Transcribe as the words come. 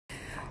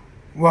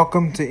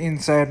Welcome to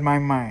Inside My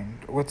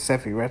Mind with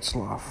Seffi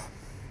Retzloff.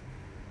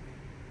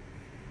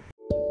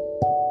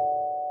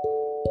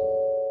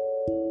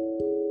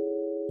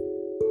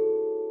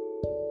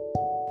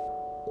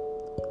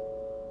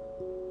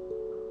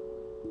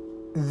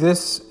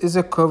 This is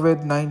a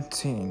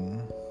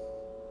COVID-19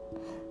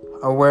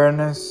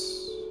 awareness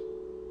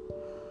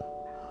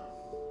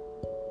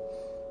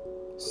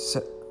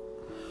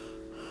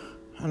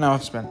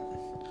announcement.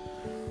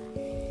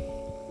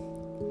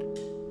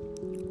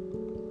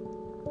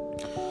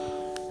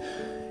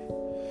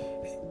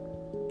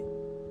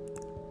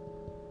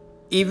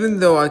 Even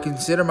though I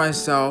consider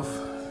myself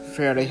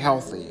fairly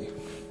healthy,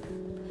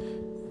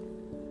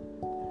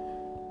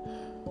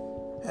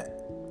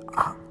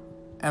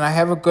 and I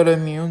have a good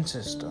immune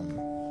system,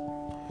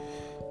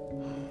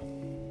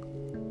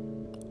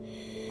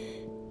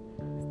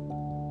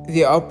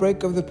 the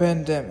outbreak of the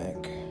pandemic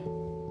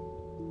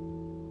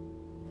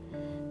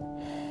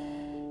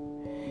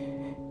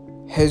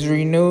has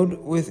renewed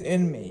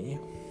within me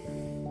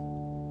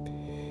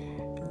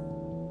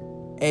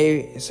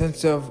a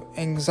sense of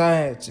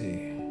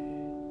anxiety.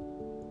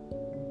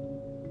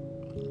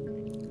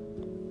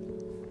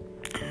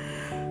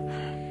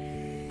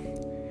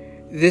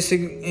 This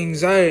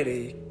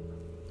anxiety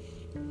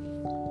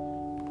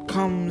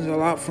comes a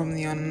lot from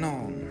the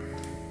unknown.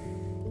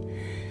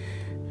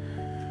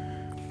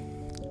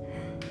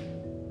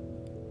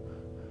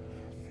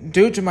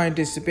 Due to my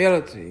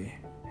disability,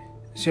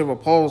 cerebral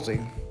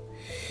palsy,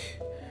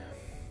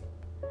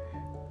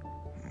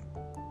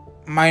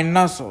 my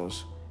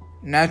muscles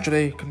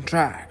naturally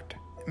contract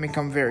and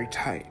become very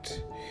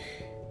tight.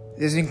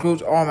 This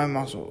includes all my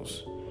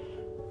muscles: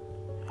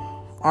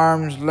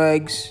 arms,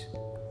 legs,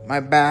 my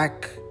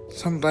back,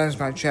 sometimes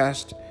my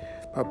chest,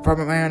 but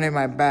primarily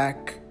my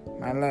back,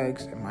 my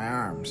legs, and my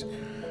arms.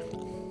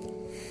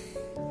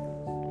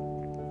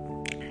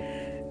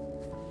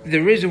 The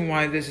reason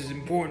why this is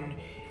important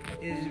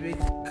is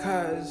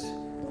because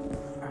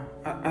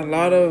a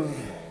lot of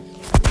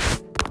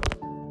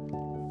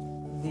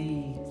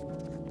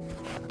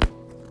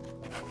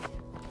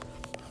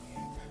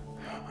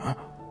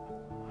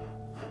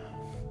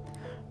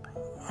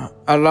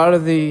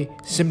the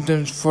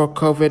symptoms for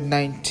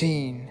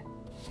COVID-19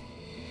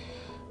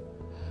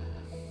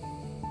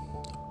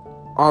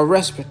 are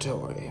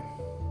respiratory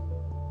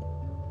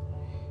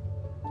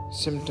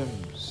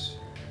symptoms,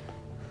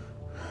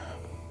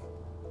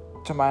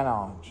 to my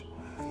knowledge.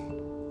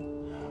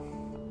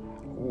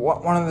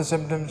 One of the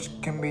symptoms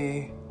can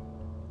be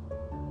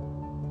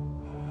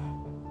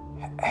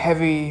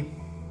heavy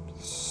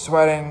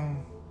sweating.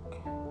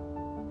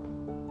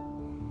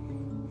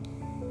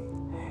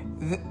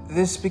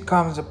 This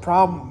becomes a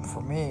problem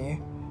for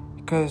me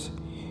because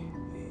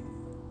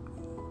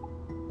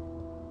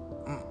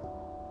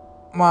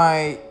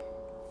my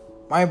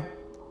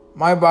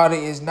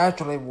body is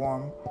naturally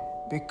warm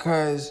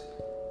because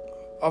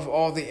of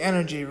all the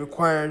energy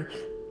required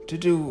to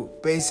do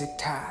basic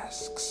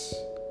tasks.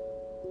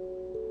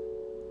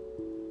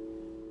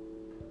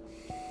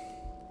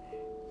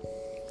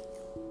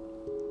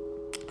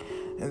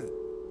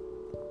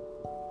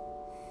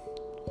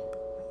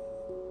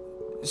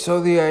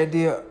 So the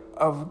idea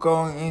of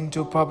going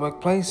into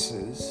public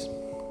places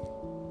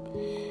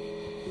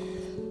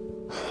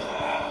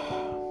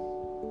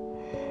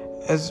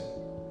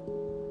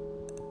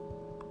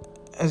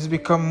has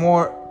become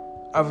more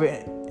of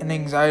an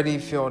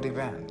anxiety-filled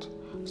event,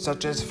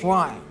 such as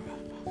flying.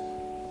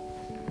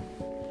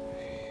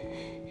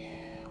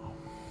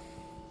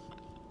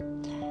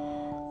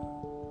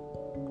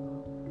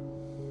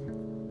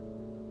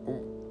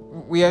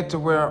 We had to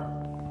wear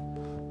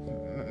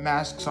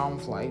masks on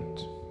flight,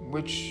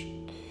 which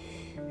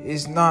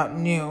is not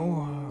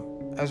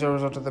new as a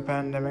result of the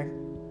pandemic,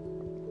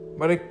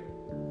 but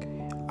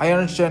I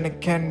understand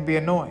it can be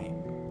annoying.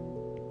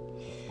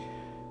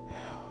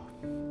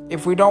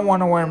 If we don't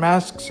want to wear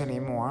masks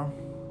anymore,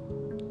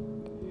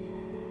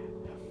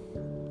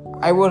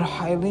 I would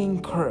highly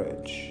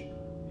encourage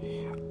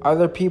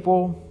other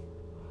people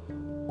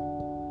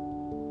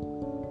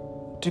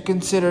to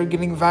consider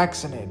getting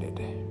vaccinated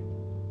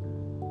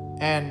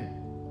and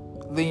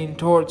lean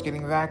towards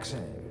getting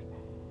vaccinated.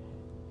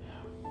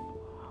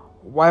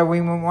 While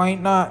we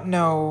might not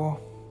know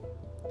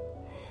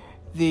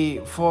the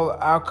full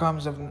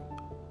outcomes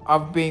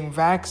of being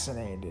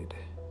vaccinated,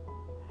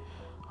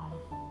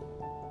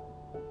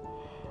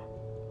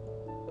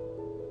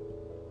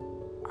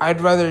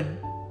 I'd rather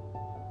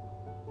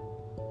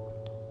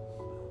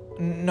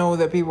know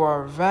that people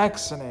are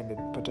vaccinated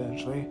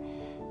potentially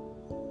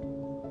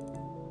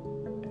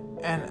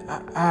and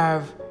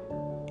have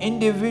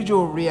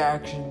individual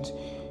reactions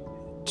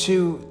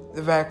to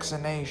the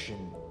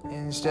vaccination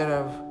instead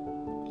of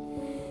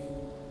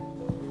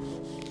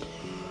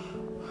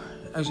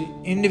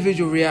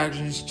individual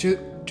reactions to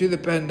the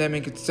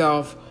pandemic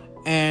itself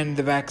and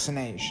the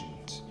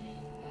vaccinations.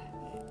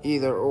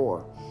 Either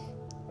or.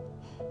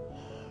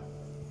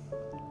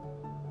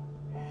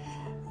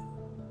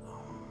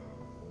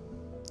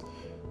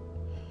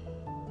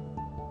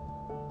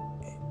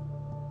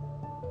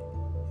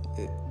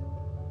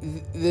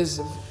 this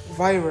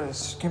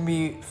virus can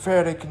be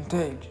fairly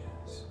contagious.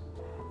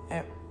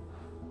 And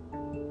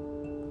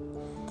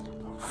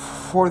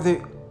for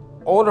the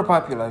older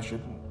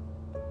population,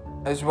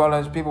 as well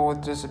as people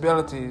with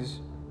disabilities,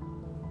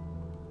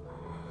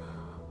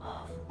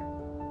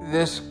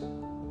 this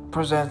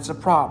presents a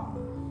problem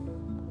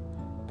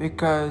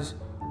because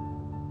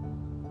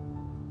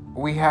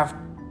we have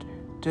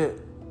to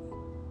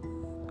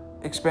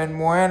expend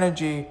more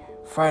energy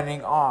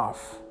fighting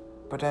off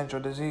potential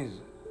diseases.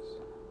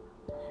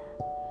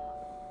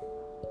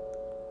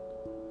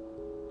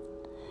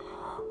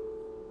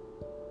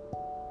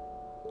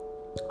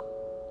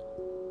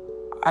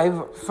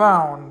 I've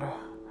found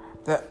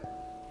that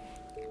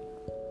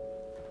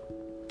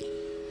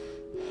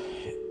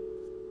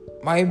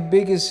my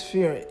biggest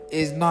fear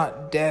is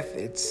not death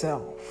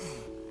itself.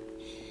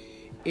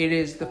 It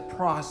is the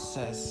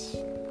process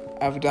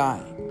of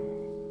dying.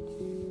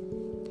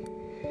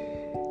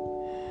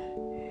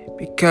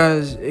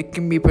 Because it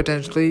can be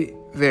potentially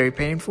very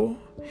painful.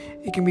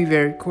 It can be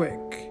very quick.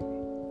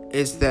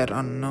 It's that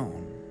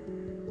unknown.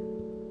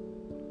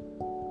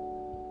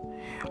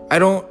 I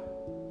don't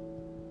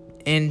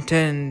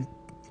intend...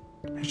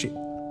 Actually,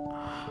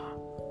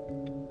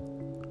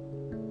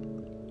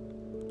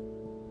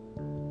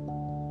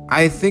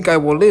 I think I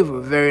will live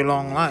a very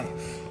long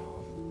life,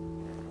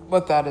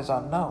 but that is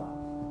unknown.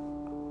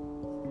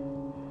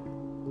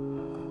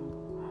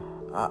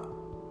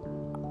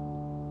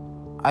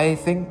 I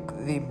think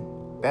the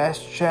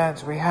best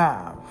chance we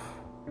have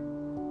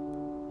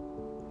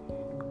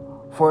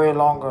for a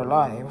longer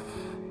life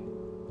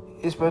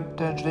is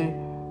potentially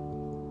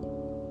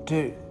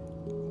to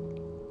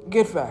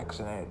get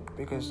vaccinated,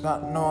 because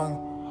not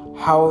knowing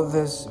how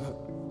this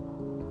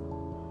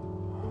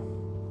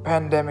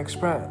pandemic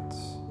spreads.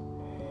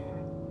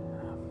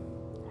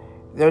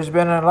 There's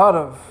been a lot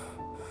of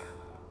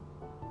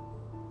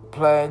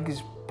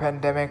plagues,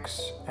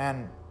 pandemics,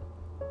 and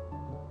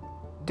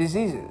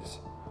diseases,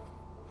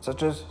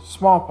 such as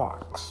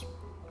smallpox.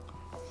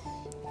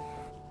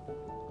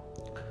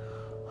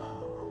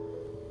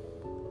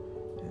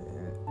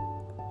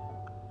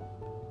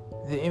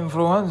 The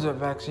influenza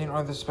vaccine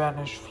or the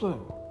Spanish flu.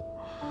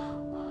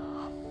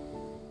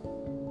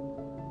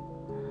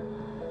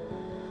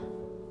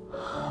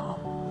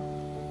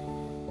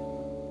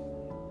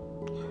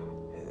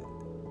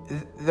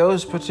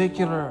 Those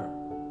particular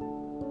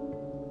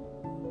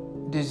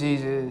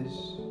diseases,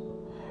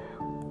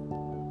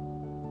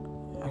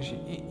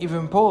 actually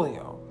even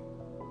polio,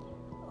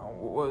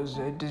 was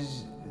a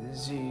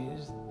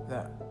disease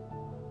that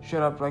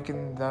showed up like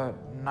in the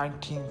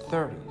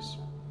 1930s,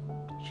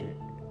 actually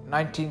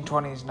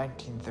 1920s,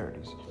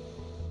 1930s.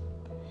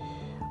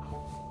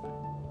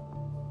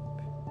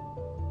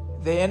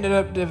 They ended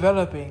up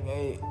developing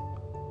a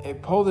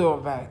polio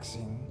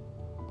vaccine,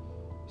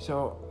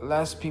 so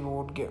less people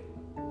would get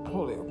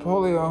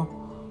polio.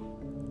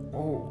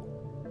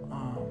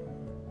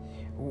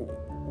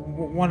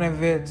 One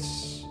of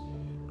its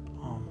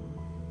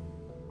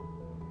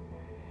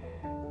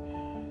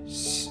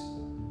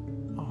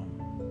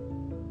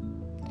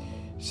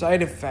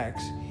side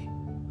effects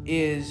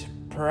is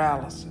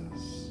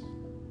paralysis,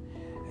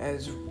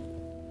 as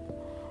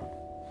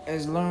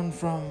learned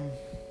from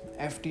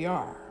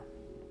FDR,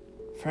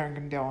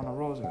 Franklin Delano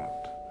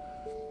Roosevelt.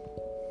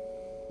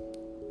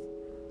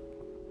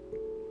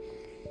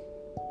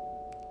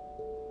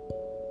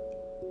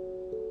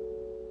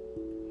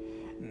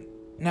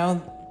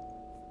 Now,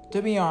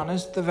 to be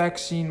honest, the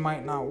vaccine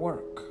might not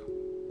work,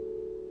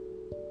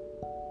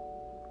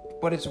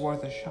 but it's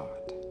worth a shot.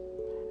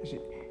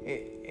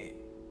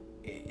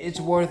 It's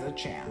worth a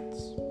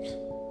chance.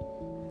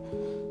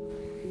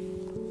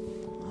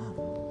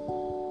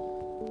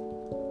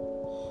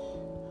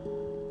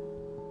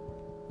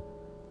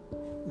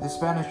 The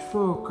Spanish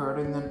flu occurred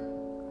in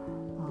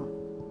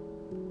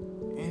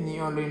the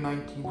early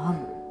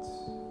 1900s.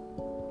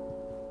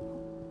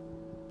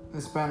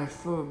 The Spanish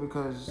flu,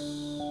 because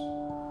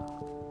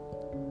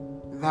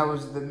that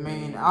was the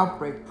main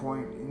outbreak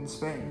point in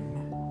Spain.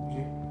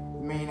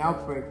 The main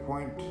outbreak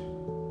point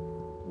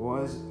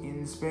was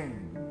in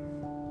Spain,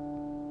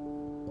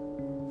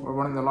 or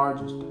one of the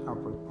largest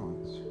outbreak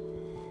points.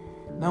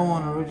 No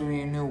one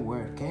originally knew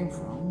where it came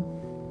from.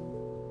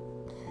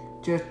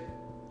 Just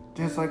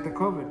like the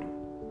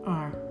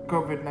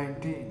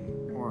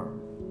COVID-19 or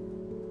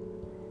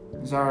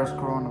SARS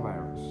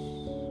coronavirus.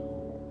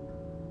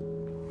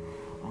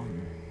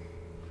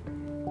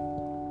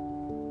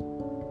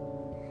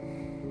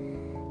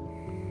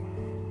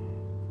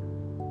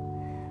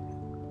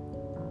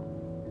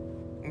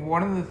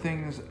 One of the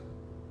things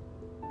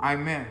I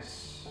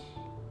miss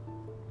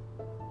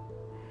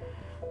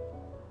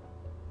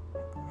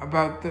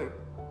about the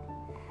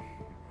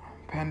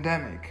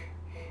pandemic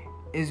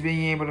is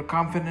being able to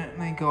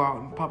confidently go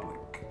out in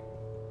public.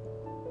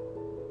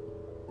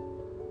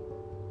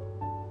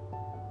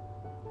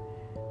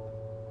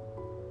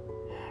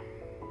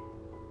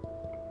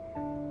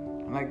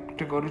 Like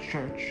to go to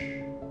church,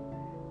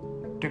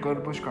 to go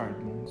to Busch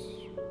Gardens,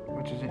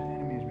 which is an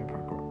amusement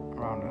park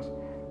around us,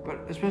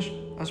 but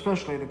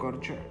especially to go to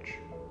church.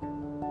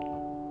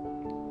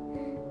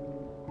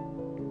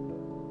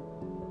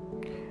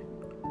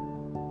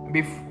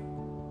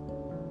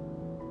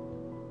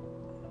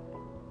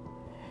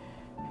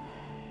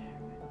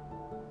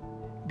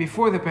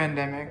 Before the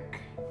pandemic,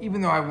 even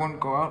though I wouldn't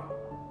go out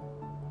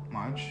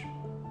much,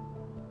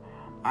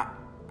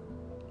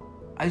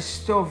 I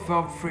still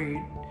felt free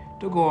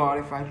to go out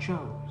if I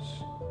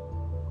chose,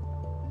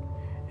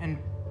 and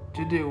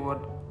to do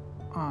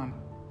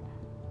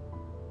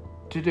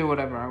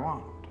whatever I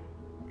want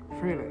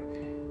freely.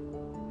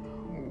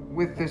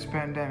 With this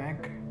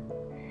pandemic,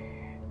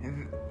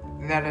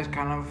 that has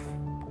kind of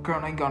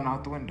currently gone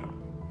out the window.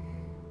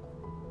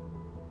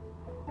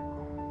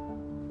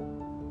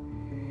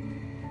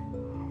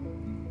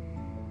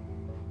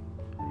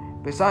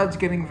 Besides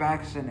getting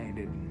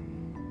vaccinated,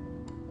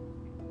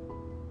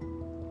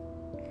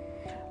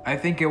 I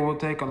think it will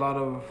take a lot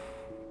of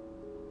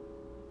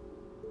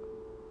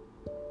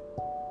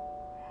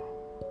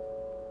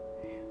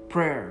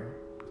prayer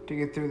to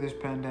get through this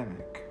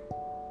pandemic.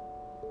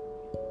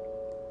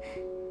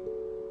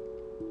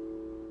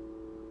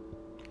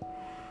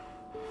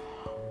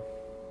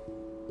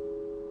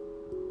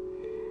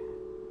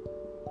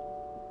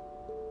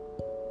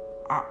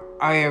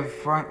 I have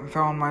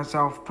found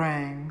myself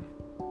praying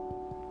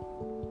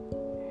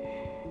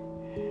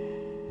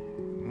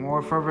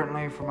more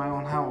fervently for my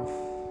own health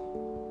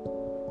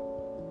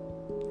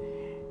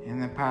in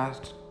the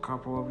past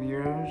couple of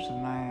years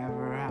than I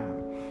ever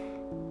have.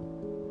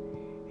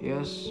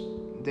 Yes,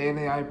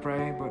 daily I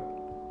pray, but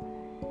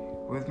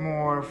with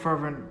more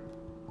fervent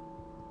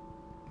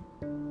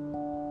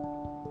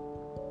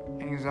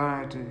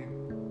anxiety.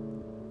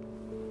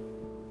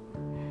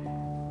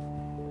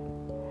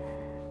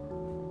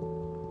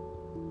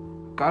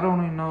 God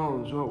only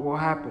knows what will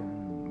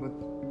happen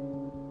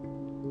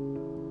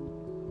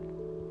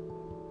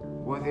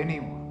with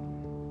anyone,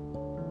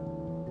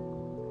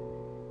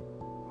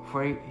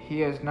 for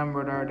He has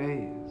numbered our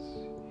days.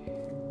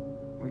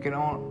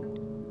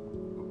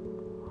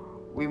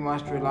 We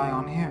must rely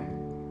on Him.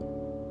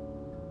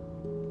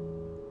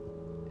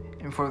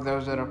 And for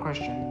those that are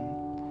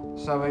Christian,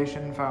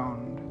 salvation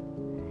found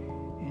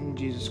in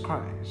Jesus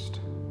Christ.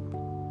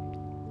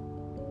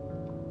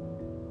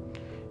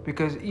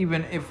 Because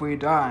even if we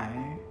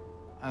die,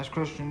 as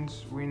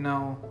Christians, we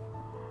know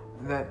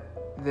that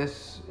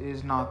this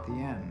is not the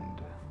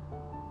end.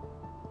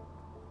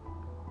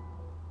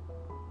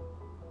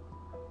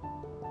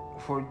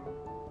 For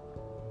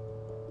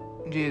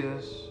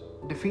Jesus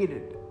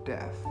defeated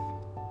death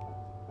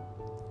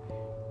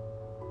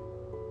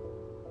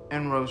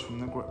and rose from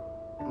the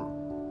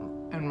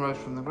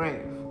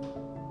grave.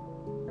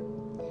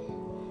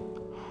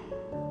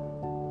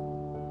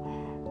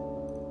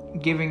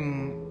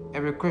 Giving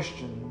every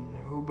Christian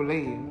who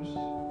believes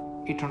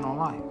eternal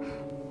life.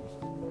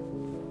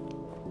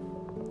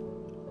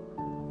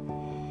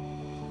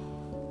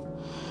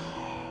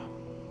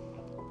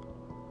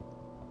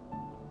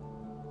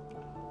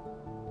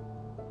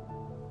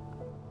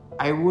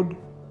 I would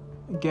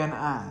again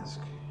ask,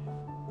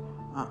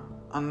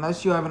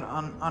 unless you have an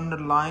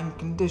underlying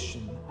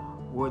condition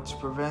which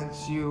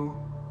prevents you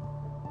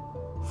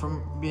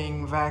from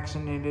being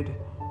vaccinated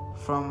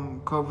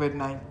from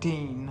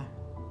COVID-19,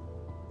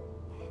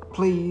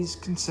 please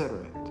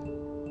consider it.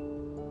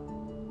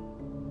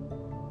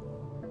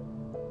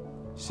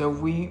 So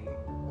we,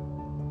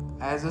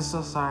 as a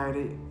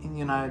society in the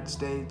United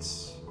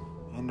States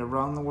and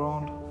around the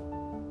world,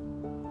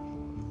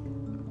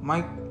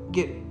 might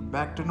get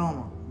back to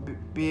normal,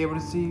 be able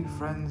to see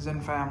friends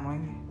and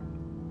family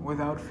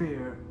without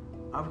fear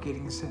of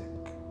getting sick.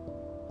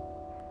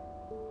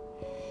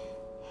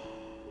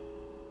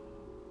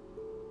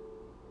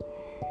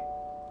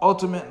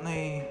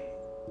 Ultimately,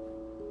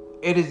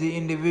 it is the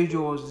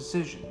individual's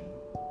decision,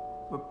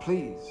 but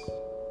please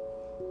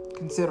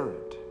consider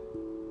it.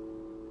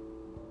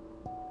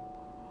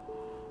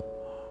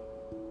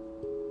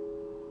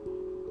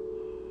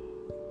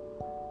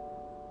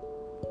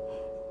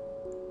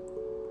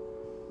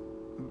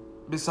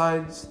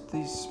 Besides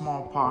these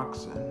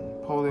smallpox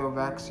and polio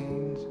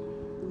vaccines,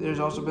 there's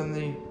also been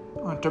the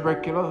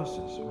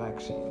tuberculosis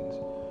vaccines.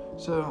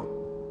 So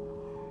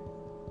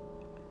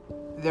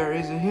there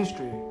is a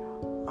history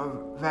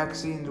of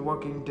vaccines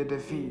working to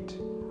defeat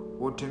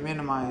or to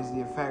minimize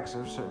the effects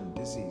of certain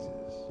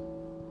diseases.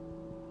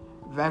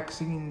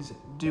 Vaccines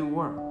do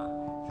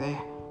work. They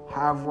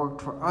have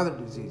worked for other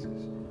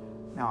diseases.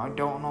 Now, I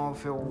don't know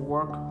if it will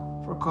work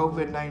for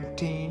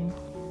COVID-19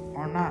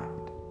 or not.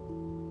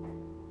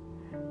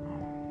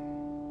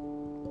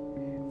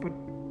 But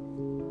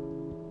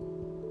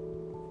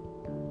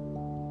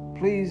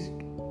please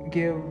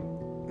give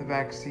the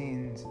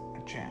vaccines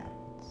a chance.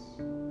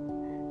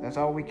 That's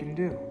all we can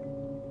do.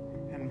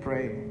 And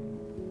pray.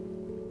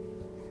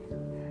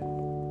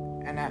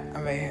 And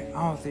have a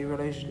healthy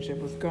relationship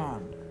with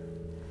God.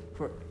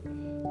 For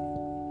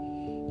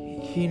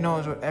He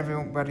knows what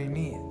everybody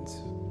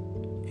needs.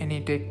 And He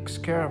takes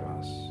care of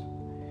us.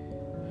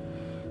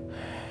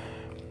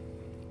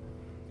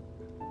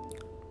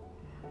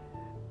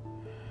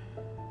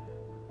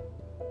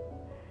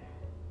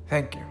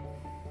 Thank you.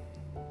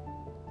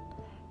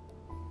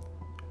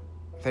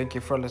 Thank you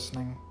for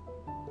listening.